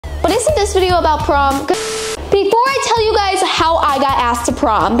but isn't this video about prom? Before I tell you guys how I got asked to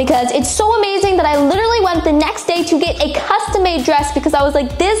prom, because it's so amazing that I literally went the next day to get a custom-made dress because I was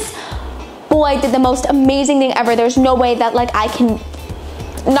like, this boy did the most amazing thing ever. There's no way that like I can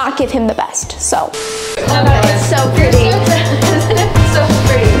not give him the best. So, it's so pretty. It's so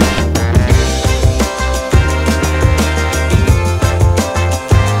pretty.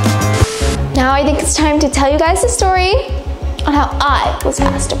 Now I think it's time to tell you guys the story on how I was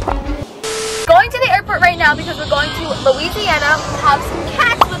asked to prom. Going to the airport right now because we're going to Louisiana. We have some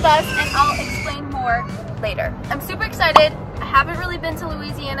cats with us and I'll explain more later. I'm super excited. I haven't really been to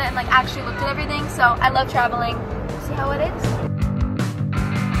Louisiana and like actually looked at everything, so I love traveling. See how it is?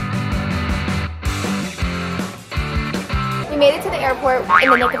 We made it to the airport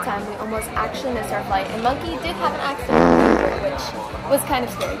in the nick of time. We almost actually missed our flight, and Monkey did have an accident, which was kind of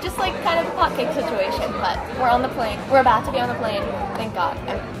scary. Just like kind of a hotcake situation, but we're on the plane. We're about to be on the plane. Thank God.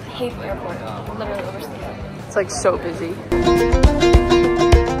 I hate the airport. I'm literally oversleeping. It's like so busy.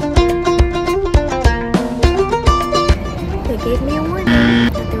 They gave me a warning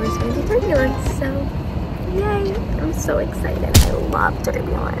that there was going to be turbulence, so yay. I'm so excited. I love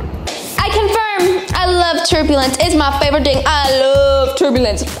turbulence. I confirm, I love turbulence. It's my favorite thing. I love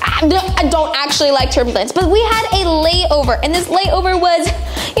turbulence. I don't actually like turbulence, but we had a layover, and this layover was,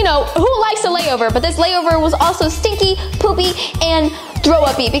 you know, who likes a layover? But this layover was also stinky, poopy, and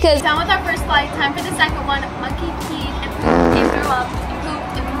throw-uppy because down with our first flight, time for the second one. Monkey peed and pooped and threw up and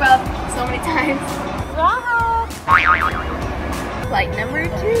pooped and threw up so many times. Flight number 2.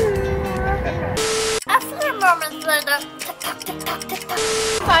 A few moments later.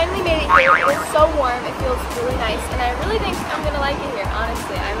 Finally made it here. It was so warm. It feels really nice, and I really think I'm gonna like it here.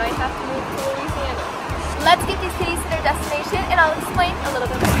 Honestly, I might have to move to Louisiana. Let's get these cities to their destination, and I'll explain a little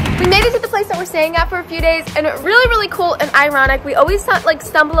bit more. We made it to the place that we're staying at for a few days, and really cool and ironic. We always like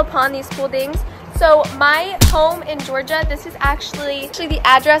stumble upon these cool things. So my home in Georgia, this is actually the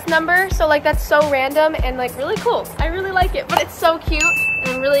address number. So like that's so random and like really cool. I really like it, but it's so cute, and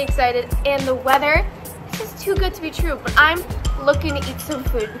I'm really excited. And the weather, this is too good to be true, but I'm looking to eat some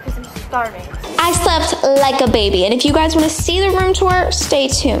food because I'm starving. I slept like a baby, and if you guys want to see the room tour, stay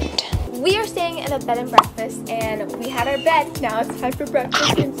tuned. We are staying in a bed and breakfast, and we had our bed. Now it's time for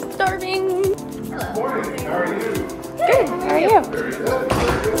breakfast. I'm starving. Hello. Good morning. How are you? Good. How are you? Very good.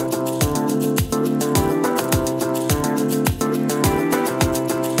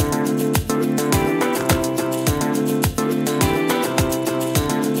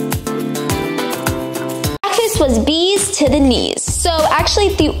 Breakfast was bees to the knees. So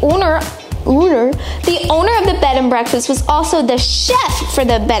actually the owner of the bed and breakfast was also the chef for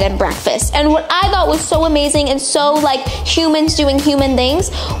the bed and breakfast. And what I thought was so amazing and so like humans doing human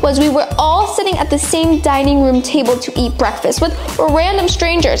things was we were all sitting at the same dining room table to eat breakfast with random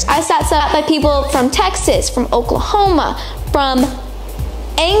strangers. I sat by people from Texas, from Oklahoma, from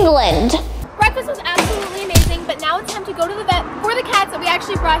England. Breakfast was absolutely amazing, but now it's time to go to the vet for the cats that we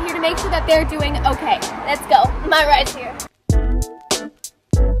actually brought here to make sure that they're doing okay. Let's go. My ride's here.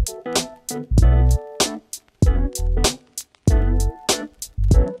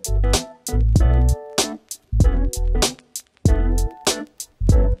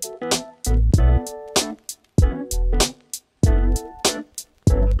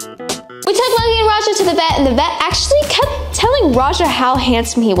 We took Monkey and Raja to the vet, and the vet actually kept telling Raja how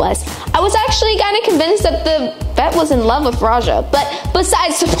handsome he was. I was actually kind of convinced that the vet was in love with Raja, but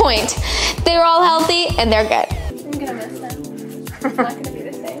besides the point, they're all healthy and they're good. I'm gonna miss them. It's not gonna be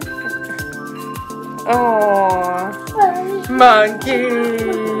the same. Oh, Monkey.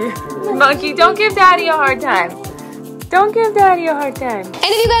 Monkey, don't give Daddy a hard time. Don't give Daddy a hard time. And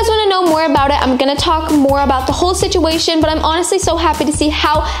if you guys want to know more about it, I'm going to talk more about the whole situation, but I'm honestly so happy to see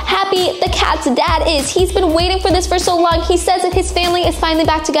how happy the cat's dad is. He's been waiting for this for so long. He says that his family is finally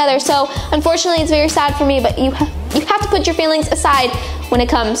back together, so unfortunately it's very sad for me, but you have to put your feelings aside when it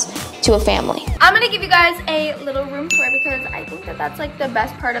comes to a family. I'm gonna give you guys a little room tour because I think that that's like the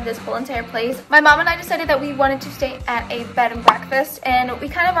best part of this whole entire place. My mom and I decided that we wanted to stay at a bed and breakfast, and we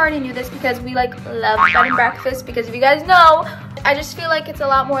kind of already knew this because we like love bed and breakfast, because if you guys know, I just feel like it's a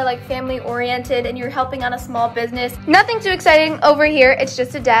lot more like family oriented and you're helping on a small business. Nothing too exciting over here. It's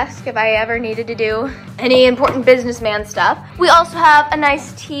just a desk if I ever needed to do any important businessman stuff. We also have a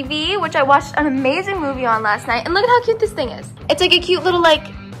nice TV, which I watched an amazing movie on last night, and look at how cute this thing is. It's like a cute little like,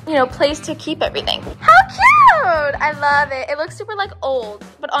 you know, place to keep everything. How cute! I love it. It looks super like old,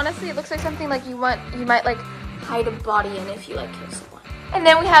 but honestly it looks like something like you might like hide a body in if you like kill someone. And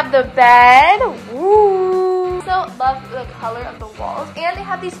then we have the bed. Woo! So love the color of the walls, and they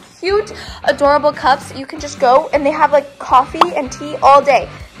have these cute adorable cups. You can just go and they have like coffee and tea all day.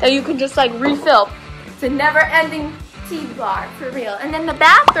 that you can just like refill. It's a never-ending tea bar, for real. And then the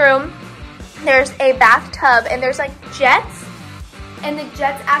bathroom, there's a bathtub and there's like jets, and the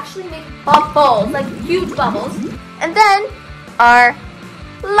jets actually make bubbles, like huge bubbles. And then our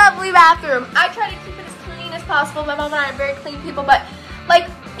lovely bathroom. I try to keep it as clean as possible. My mom and I are very clean people, but like,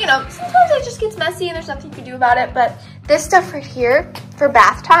 you know, sometimes it just gets messy and there's nothing you can do about it. But this stuff right here for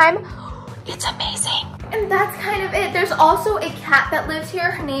bath time, it's amazing. And that's kind of it. There's also a cat that lives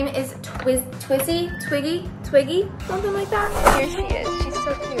here. Her name is Twiggy, something like that. Here she is. She's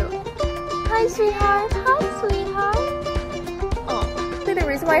so cute. Hi, sweetheart. Hi, sweetheart. Oh. The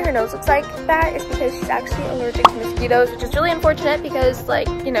reason why her nose looks like that is because she's actually allergic to mosquitoes, which is really unfortunate because, like,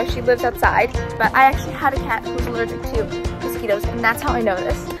 you know, she lives outside. But I actually had a cat who was allergic to mosquitoes, and that's how I know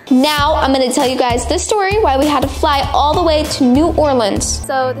this. Now I'm gonna tell you guys this story why we had to fly all the way to New Orleans.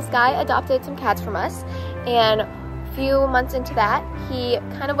 So this guy adopted some cats from us, and a few months into that, he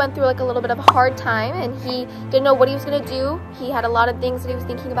kind of went through like a little bit of a hard time, and he didn't know what he was gonna do. He had a lot of things that he was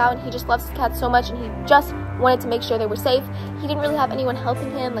thinking about, and he just loves his cats so much, and he just wanted to make sure they were safe. He didn't really have anyone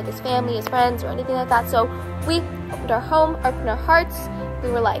helping him, like his family, his friends, or anything like that. So we opened our home, opened our hearts.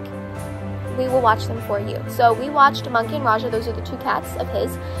 We were like, we will watch them for you. So we watched Monkey and Raja, those are the two cats of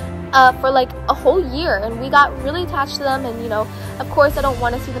his, for like a whole year, and we got really attached to them. And you know, of course I don't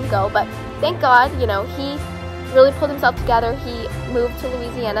want to see them go, but thank God, you know, he really pulled himself together. He moved to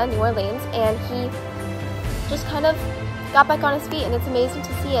Louisiana, New Orleans, and he just kind of got back on his feet, and it's amazing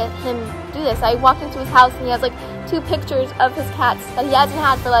to see him do this. I walked into his house and he has like 2 pictures of his cats that he hasn't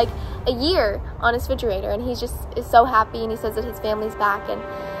had for like a year on his refrigerator, and he just is so happy, and he says that his family's back, and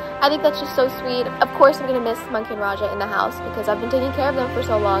I think that's just so sweet. Of course I'm gonna miss Monkey and Raja in the house because I've been taking care of them for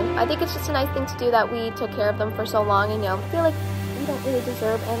so long. I think it's just a nice thing to do that we took care of them for so long, and you know, I feel like we don't really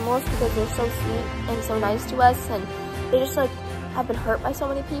deserve animals because they're so sweet and so nice to us, and they just like have been hurt by so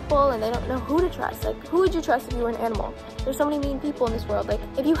many people, and they don't know who to trust. Like, who would you trust if you were an animal? There's so many mean people in this world. Like,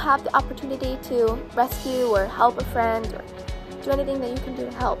 if you have the opportunity to rescue or help a friend or do anything that you can do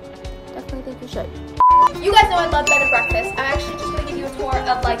to help, definitely think you should. You guys know I love bed and breakfast. I'm actually just going to give you a tour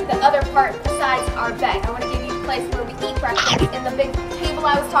of like the other part besides our bed. I want to give you a place where we eat breakfast, and the big table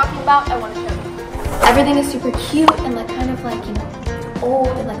I was talking about, I want to show you. Everything is super cute and like kind of like, you know, old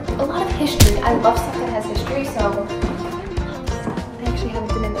and like a lot of history. I love stuff that has history, so I actually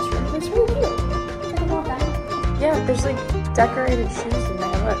haven't been in this room, but it's really cute. Check it out, guys. Yeah, there's like decorated shoes in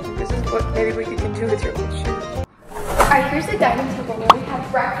there. Look, this is what maybe we can do with your shoes. Alright, here's the dining table where we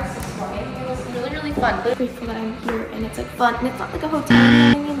had breakfast this morning. It was really fun. I'm grateful that I'm here, and it's like fun, and it's not like a hotel,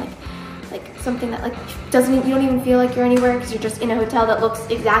 you know what I mean? Like something that like you don't even feel like you're anywhere because you're just in a hotel that looks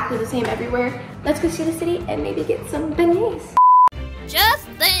exactly the same everywhere. Let's go see the city and maybe get some beignets. Just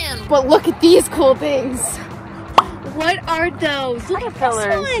then. But look at these cool things. What are those? Look at this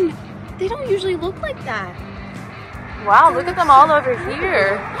one. They don't usually look like that. Wow, look at them all over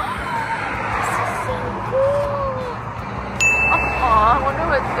here. This is so cool. Aw, I wonder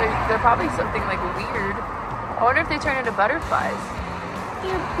what they're probably something like weird. I wonder if they turn into butterflies.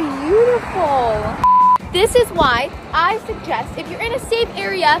 They're beautiful. This is why I suggest if you're in a safe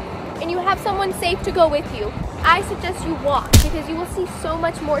area and you have someone safe to go with you, I suggest you walk, because you will see so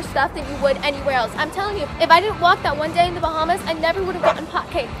much more stuff than you would anywhere else. I'm telling you, if I didn't walk that one day in the Bahamas, I never would have gotten pot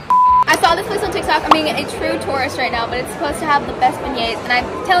cake. I saw this place on TikTok. I'm being a true tourist right now, but it's supposed to have the best beignets, and I'm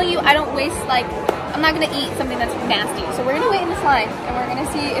telling you, I don't waste like, I'm not gonna eat something that's nasty. So we're gonna wait in this line, and we're gonna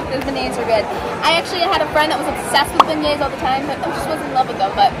see if the beignets are good. I actually had a friend that was obsessed with beignets all the time, but I just wasn't in love with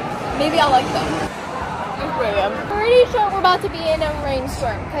them, but maybe I'll like them. I'm pretty sure we're about to be in a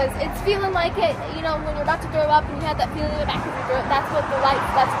rainstorm, because it's feeling like it, you know, when you're about to throw up and you have that feeling in the back of your throat, that's what the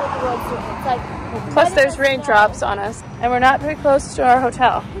world's doing. It's like, Plus there's raindrops on us, and we're not very close to our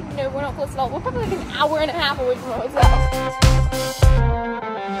hotel. No, we're not close at all. We're probably like an hour and a half away from our hotel.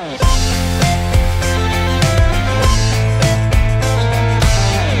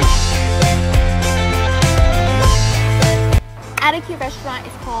 At a cute restaurant,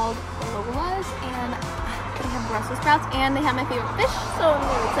 it's called Lola's, and they have Brussels sprouts, and they have my favorite fish, so I'm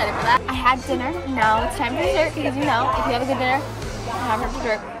really excited for that. I had dinner. Now it's time for dessert, because you know, if you have a good dinner, you have a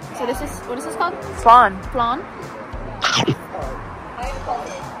dessert. So this is, what is this called? Flan. Flan.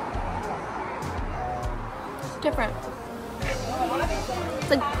 It's different. It's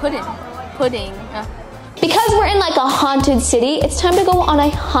like pudding. Because we're in like a haunted city, it's time to go on a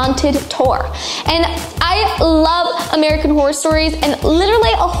haunted tour. And I love American Horror Stories, and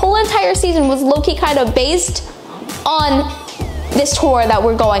literally a whole entire season was low-key kind of based on this tour that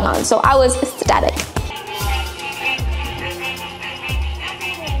we're going on. So I was ecstatic.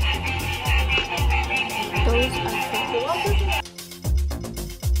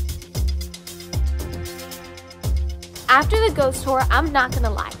 after the ghost tour, I'm not gonna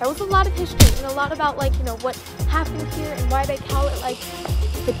lie, there was a lot of history and a lot about like, you know, what happened here and why they call it like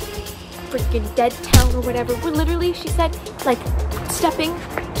the freaking dead town or whatever. We're literally, she said, like stepping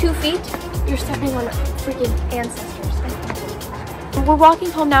 2 feet, you're stepping on freaking ancestors. We're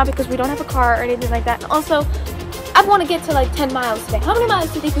walking home now because we don't have a car or anything like that. And also, I want to get to like 10 miles today. How many miles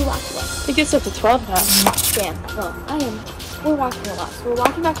do you think we walked today? I think it's up to 12 now. Damn, well, we're walking a lot. So we're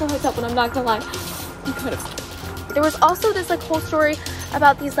walking back to our hotel, but I'm not gonna lie, I'm kind of scared. There was also this like whole story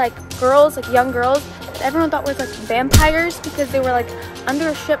about these like girls, like young girls, that everyone thought was like vampires because they were like under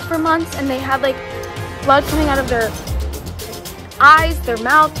a ship for months and they had like blood coming out of their eyes, their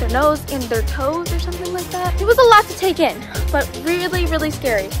mouth, their nose, and their toes or something like that. It was a lot to take in, but really, really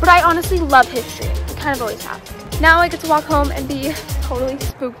scary. But I honestly love history. I kind of always have. Now I get to walk home and be totally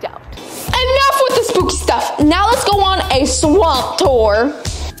spooked out. Enough with the spooky stuff. Now let's go on a swamp tour.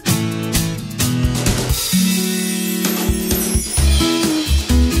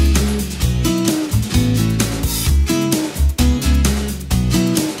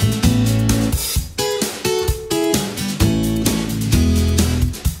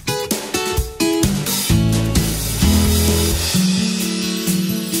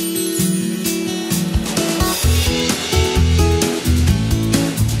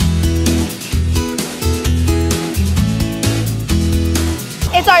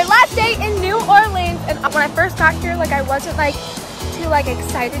 It's our last day in New Orleans, and when I first got here, like I wasn't like too like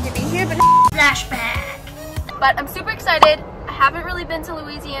excited to be here, but flashback. But I'm super excited. I haven't really been to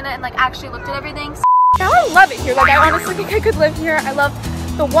Louisiana and like actually looked at everything. Now I love it here. Like I honestly think I could live here. I love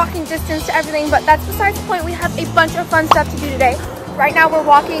the walking distance to everything, but that's besides the point. We have a bunch of fun stuff to do today. Right now we're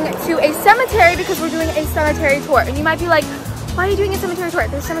walking to a cemetery because we're doing a cemetery tour, and you might be like, why are you doing a cemetery tour?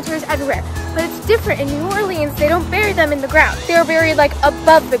 There's cemeteries everywhere. But it's different. In New Orleans, they don't bury them in the ground. They are buried like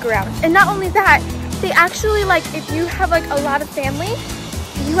above the ground. And not only that, they actually like, if you have like a lot of family,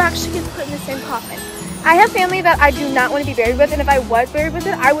 you actually get put in the same coffin. I have family that I do not want to be buried with, and if I was buried with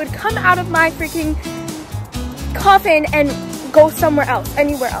it, I would come out of my freaking coffin and go somewhere else,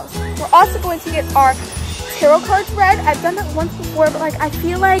 anywhere else. We're also going to get our tarot cards read. I've done that once before, but like I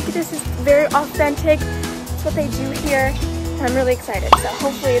feel like this is very authentic. It's what they do here. I'm really excited, so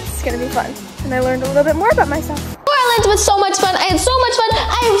hopefully it's gonna be fun. And I learned a little bit more about myself. New Orleans was so much fun. I had so much fun.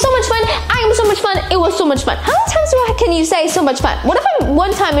 I am so much fun. I am so much fun. It was so much fun. How many times can you say so much fun? What if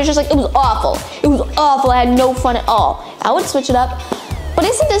one time it was just like, it was awful. It was awful. I had no fun at all. I would switch it up. But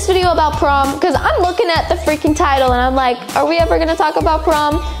isn't this video about prom? Because I'm looking at the freaking title and I'm like, are we ever gonna talk about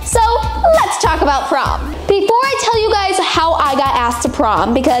prom? So let's talk about prom. Before I tell you guys how I got asked to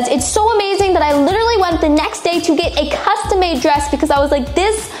prom, because it's so amazing that I literally went the next day to get a custom-made dress because I was like,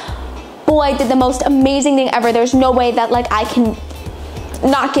 this boy did the most amazing thing ever. There's no way that like I can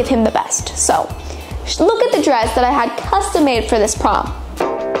not give him the best. So look at the dress that I had custom-made for this prom.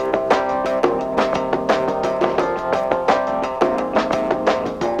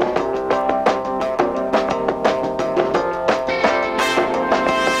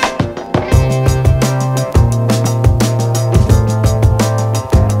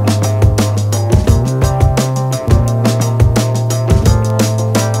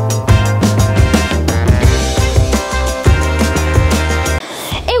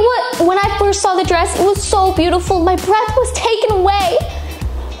 It was so beautiful. My breath was taken away.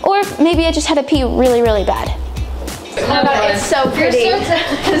 Or maybe I just had to pee really, really bad. Oh my god, it's so pretty.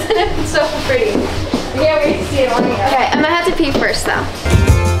 It's so pretty. Yeah, we can see it on here. Okay, I'm gonna have to pee first though.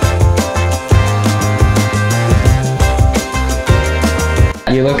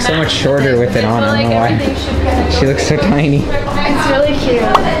 You look so much shorter with it on. I don't know why. She looks so tiny. It's really cute.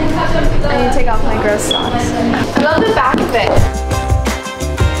 I need to take off my gross socks. I love the back of it.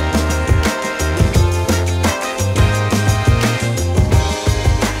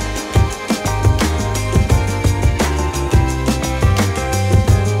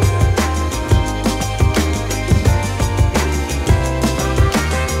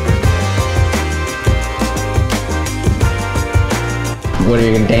 What are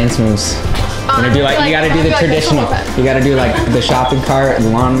your dance moves? You're gonna do like, you gotta do the traditional. You gotta do like the shopping cart, the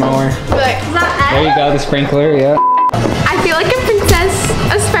lawnmower. There you go, the sprinkler, yeah. I feel like a princess,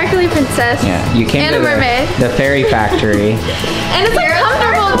 a sparkly princess. Yeah, you came to the fairy factory. And it's like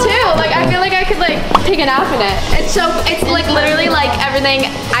comfortable too. Like I feel like I could like take a nap in it. It's like literally like everything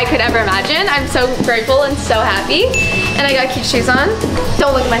I could ever imagine. I'm so grateful and so happy. And I got cute shoes on.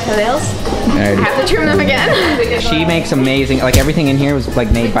 Don't look at my toenails. I have to trim them again. She makes amazing, like everything in here was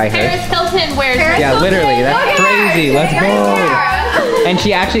like made by her. Paris Hilton wears Yeah, literally, that's crazy. Let's go. And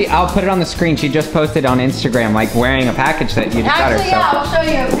she actually, I'll put it on the screen. She just posted on Instagram, like wearing a package that you just got her. Actually, yeah, I'll show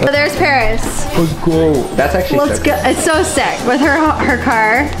you. So there's Paris. Let's go. That's actually Let's go. It's so sick with her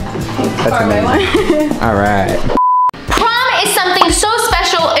car. That's amazing. All right. Prom is something so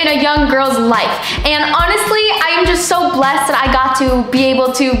special in a young girl's life. And honestly, I am just so blessed that I got to be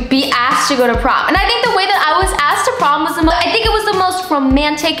able to be asked to go to prom. And I think the way that I was asked to prom was I think it was the most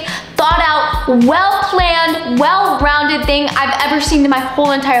romantic, thought out, well-planned, well-rounded thing I've ever seen in my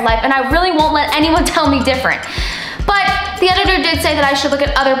whole entire life. And I really won't let anyone tell me different. But the editor did say that I should look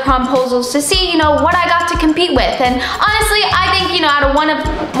at other promposals to see, you know, what I got to compete with. And honestly, I think, you know, out of 1 of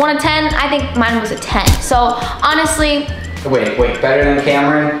 10, I think mine was a 10. So honestly. Wait, better than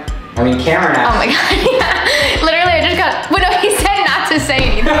Cameron? I mean, Cameron asked. Oh my God, yeah. Literally, I just got, wait, no, he said not to say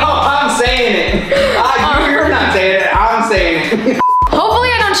anything. No, I'm saying it. You're not saying it, I'm saying it.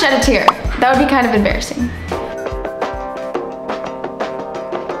 Hopefully I don't shed a tear. That would be kind of embarrassing.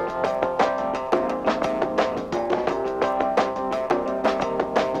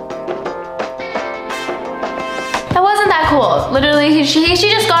 Cool. Literally, she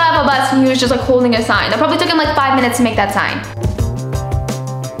just got off a bus and he was just like holding a sign. That probably took him like 5 minutes to make that sign.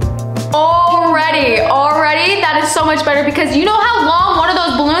 Already, that is so much better because you know how long one of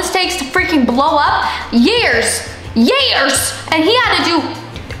those balloons takes to freaking blow up? Years. And he had to do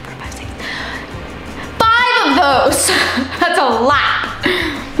 5 of those. That's a lot.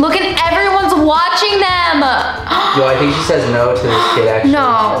 Look at everyone's watching them. Yo, I think she says no to this kid actually.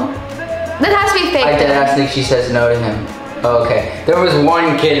 No. That has to be fake. I did actually think she says no to him. Oh, okay. There was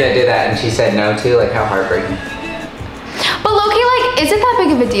one kid that did that and she said no to, like how heartbreaking. But low-key, like, isn't that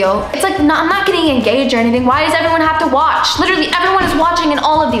big of a deal? It's like, I'm not getting engaged or anything. Why does everyone have to watch? Literally, everyone is watching in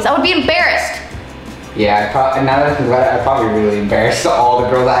all of these. I would be embarrassed. Yeah, now that I think about it, I'd probably be really embarrassed to all the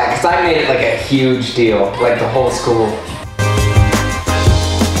girls because I made it like a huge deal, like the whole school.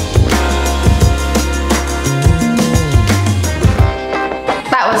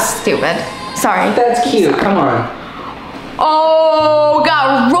 That was stupid. Sorry. That's cute, come on. Oh,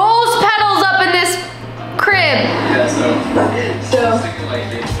 got rose petals up in this crib. Yeah,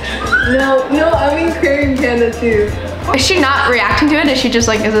 No, I mean cream panda too. Is she not reacting to it? Is she just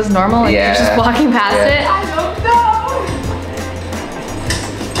like, is this normal? Like, yeah. You're just walking past it? I don't know.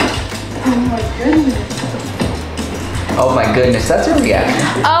 Oh my goodness, that's a reaction.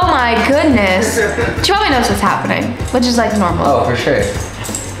 Oh my goodness. She probably knows what's happening, which is like normal. Oh, for sure.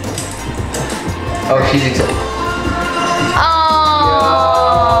 Oh, she's excited.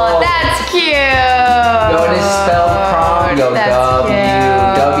 Oh, that's cute. Yo, and it's spelled prom. Yo,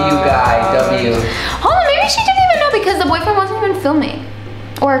 W guy, W. Hold on, maybe she didn't even know because the boyfriend wasn't even filming.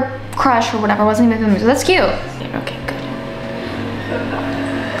 Or crush or whatever wasn't even filming, so that's cute. Okay, good.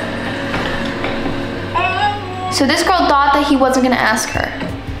 So this girl thought that he wasn't gonna ask her.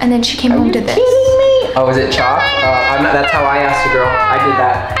 And then she came home to this. Kidding me? Oh, was it chalk? That's how I asked a girl. I did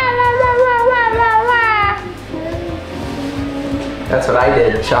that. That's what I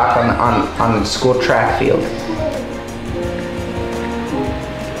did, chalk on the school track field.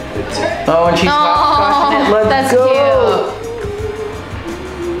 Oh, and she's hot it. Let's that's go.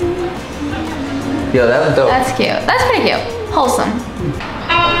 Cute. Yo, that was dope. That's cute. That's pretty cute. Wholesome.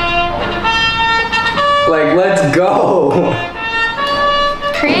 Like, let's go.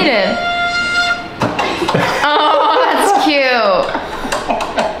 Creative. Oh, that's cute.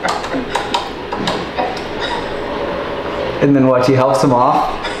 And then what? She helps him off.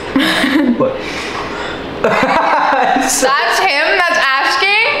 What? That's him? That's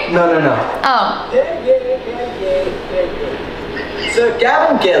asking? No. Oh. Sir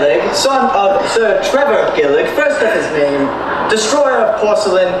Gavin Gillig, son of Sir Trevor Gillig, first of his name, destroyer of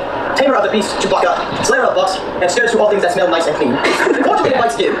porcelain, tamer of the beast Chewbacca, slayer of bucks, and stirs to all things that smell nice and clean. Cordially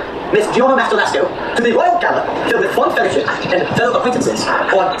invites you, Miss Gianna Masterlasco, to the Royal Gala, filled with fun fellowship and fellow acquaintances,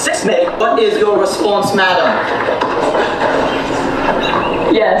 on 6th May. What is your response, madam?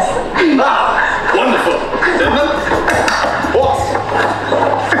 Yes. Ah, wonderful. Gentlemen, what?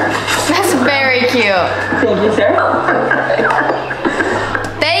 That's very cute. Thank you, sir.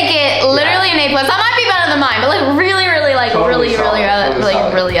 They get literally an A+. That might be better than mine, but like really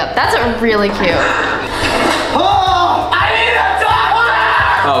up. That's a really cute. Oh, I need a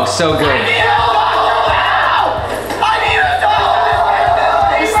dog! Oh, so good. I need a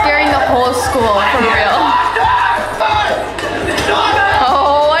dog! He's scaring the whole school, for real.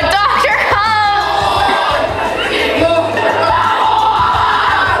 Oh, a doctor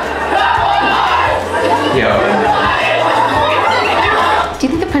Yo. Do you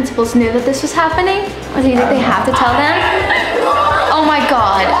think the principals knew that this was happening? Or do you think they have to tell them? Oh my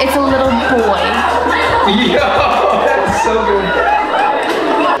god, it's a little boy. Yo, that's so good.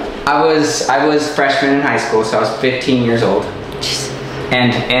 I was freshman in high school, so I was 15 years old.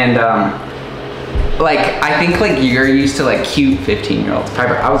 And like, I think like you're used to like cute 15-year-olds.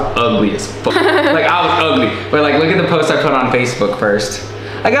 Piper, I was ugly as fuck. Like I was ugly. But like, look at the post I put on Facebook first.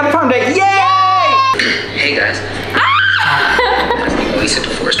 I got a prom date, yay! Hey guys. Lisa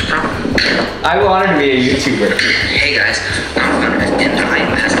forced to prom. I wanted to be a YouTuber. Hey guys,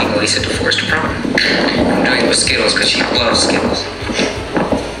 I'm asking Lisa to force to prom. I'm doing it with Skittles because she loves Skittles.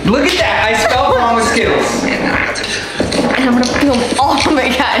 Look at that, I spelled wrong with Skittles. And I have to And I'm gonna film all of my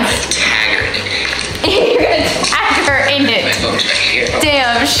guys. tag her in it. And you're gonna tag her in My it. phone's right here.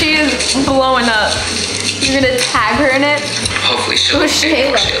 Damn, she's blowing up. You're gonna tag her in it? Hopefully she'll Who's pay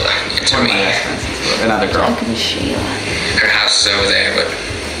for Shayla? Shayla. It's One of me. my best friends, another girl. Sheila. Her house is over there, but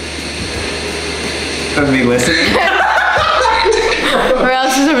Of me listening. Where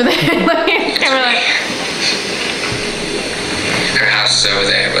else is over there? Camera like. her house is over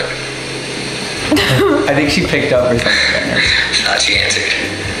there, but I think she picked up or something. thought she answered.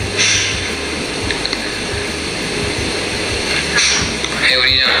 Hey, what are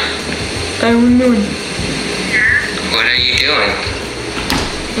you doing? I'm doing. What are you doing?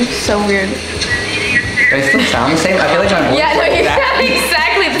 It's so weird. Do I still sound the same? I feel like my voice Yeah, no, is you that- sound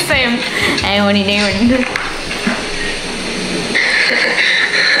exactly the same. Hey, what are you doing?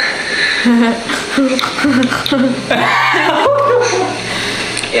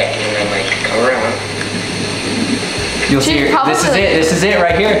 Yeah, can I like come around? You'll see She's her. probably This is it. This is it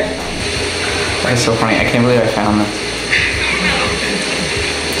right here. That's so funny. I can't believe I found this.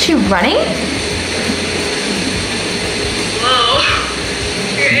 Is she running? Whoa.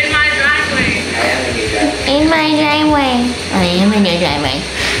 You're in my driveway. In my driveway. I am in your driveway.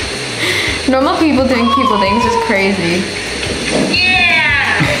 Normal people doing people things is crazy.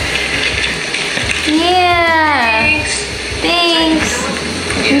 Yeah. Yeah. Thanks.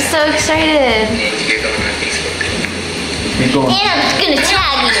 I'm so excited. And you're going on Facebook. Keep going. And I'm gonna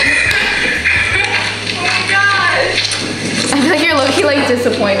tag you. Oh my gosh. I feel like you're low-key like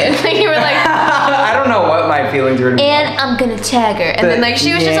disappointed. Like you were like, I don't know what my feelings were. and I'm gonna tag her. And then like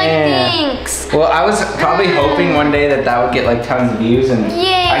she was just like, Yeah. thanks. Well, I was probably hoping one day that that would get like tons of views, and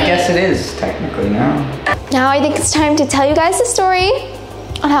Yay. I guess it is technically now. Now I think it's time to tell you guys the story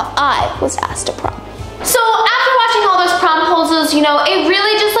on how I was asked to prom. So after watching all those promposals, you know, it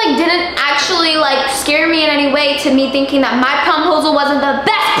really just like didn't actually like scare me in any way to me thinking that my promposal wasn't the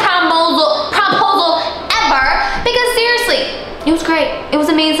best promposal ever. Because seriously, it was great. It was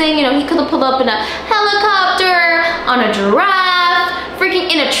amazing. You know, he could have pulled up in a helicopter, on a giraffe,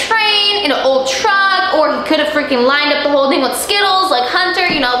 freaking in a train, in an old truck, or he could have freaking lined up the whole thing with Skittles like Hunter,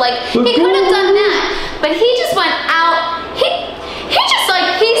 you know, like he could have done that. But he just went out, he just like,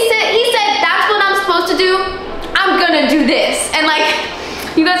 he said, that's what I'm supposed to do. I'm gonna do this. And like,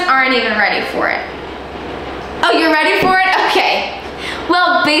 you guys aren't even ready for it. Oh, you're ready for it? Okay.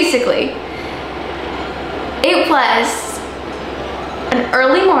 Well, basically, it was an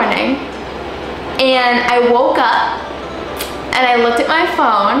early morning and I woke up and I looked at my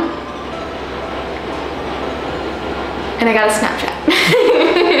phone and I got a Snapchat.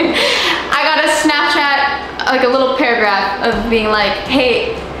 I got a Snapchat, like a little paragraph of being like,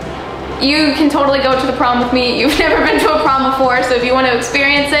 hey, you can totally go to the prom with me. You've never been to a prom before, so if you want to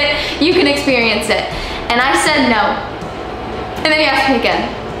experience it, you can experience it. And I said no. And then he asked me again,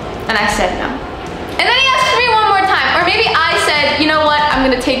 and I said no. And then he asked me one more time, or maybe I said, you know what, I'm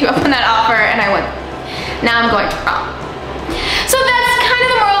gonna take you up on that offer, and I went, now I'm going to prom. So that's kind of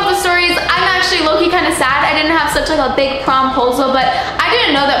the moral of the story. I'm actually low-key kind of sad I didn't have such like a big promposal, but I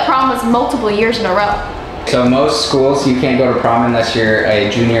didn't know that prom was multiple years in a row. So most schools, you can't go to prom unless you're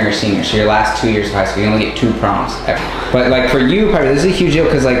a junior or senior. So your last 2 years of high school, you only get 2 proms ever. But like for you, Piper, this is a huge deal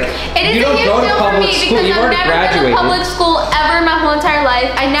because like It is you a don't huge go to deal for public me school. because You've I've already never been graduated. to public school ever in my whole entire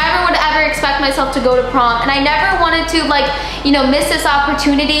life. I never would ever expect myself to go to prom, and I never wanted to like, you know, miss this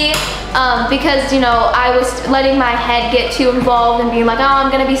opportunity because, you know, I was letting my head get too involved and being like, oh, I'm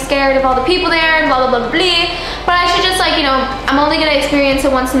gonna be scared of all the people there and blah, blah, blah, blah. But I should just like, you know, I'm only gonna experience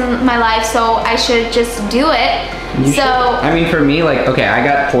it once in my life, so I should just do it. I mean, for me, like, okay, I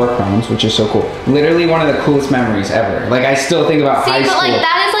got 4 proms, which is so cool. Literally one of the coolest memories ever. Like, I still think about high school. See, but like,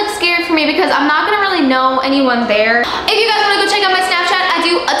 that is like scary for me because I'm not gonna really know anyone there. If you guys wanna go check out my Snapchat, I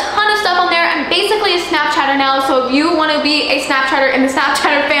do a ton of stuff on there. I'm basically a Snapchatter now, so if you wanna be a Snapchatter in the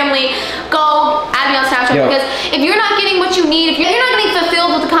Snapchatter family, go add me on Snapchat. Yo. Because if you're not getting what you need, if you're not getting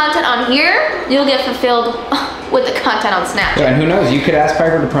fulfilled with the content on here, you'll get fulfilled with the content on Snapchat. Yeah, and who knows? You could ask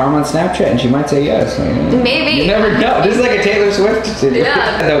Piper to prom on Snapchat, and she might say yes. Maybe. You never know. This is like a Taylor Swift.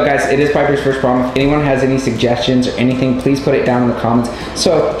 Yeah. Though, guys, it is Piper's first prom. If anyone has any suggestions or anything, please put it down in the comments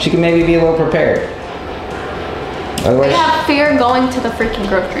so she can maybe be a little prepared. Otherwise, I have fear going to the freaking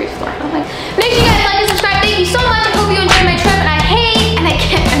grocery store. I'm like, make sure you guys like and subscribe. Thank you so much.